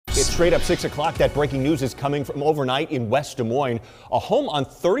It's straight up 6 o'clock. That breaking news is coming from overnight in West Des Moines. A home on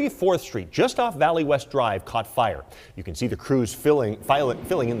 34th Street, just off Valley West Drive, caught fire. You can see the crews filling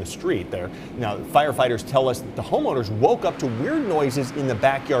in the street there. Now, firefighters tell us that the homeowners woke up to weird noises in the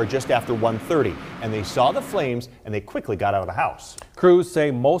backyard just after 1:30, and they saw the flames and they quickly got out of the house. Crews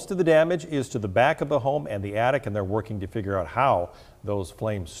say most of the damage is to the back of the home and the attic, and they're working to figure out how those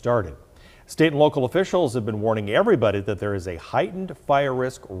flames started. State and local officials have been warning everybody that there is a heightened fire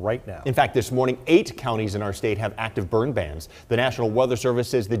risk right now. In fact, this morning, 8 counties in our state have active burn bans. The National Weather Service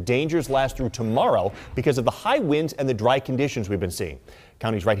says the dangers last through tomorrow because of the high winds and the dry conditions we've been seeing.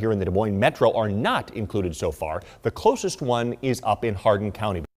 Counties right here in the Des Moines metro are not included so far. The closest one is up in Hardin County.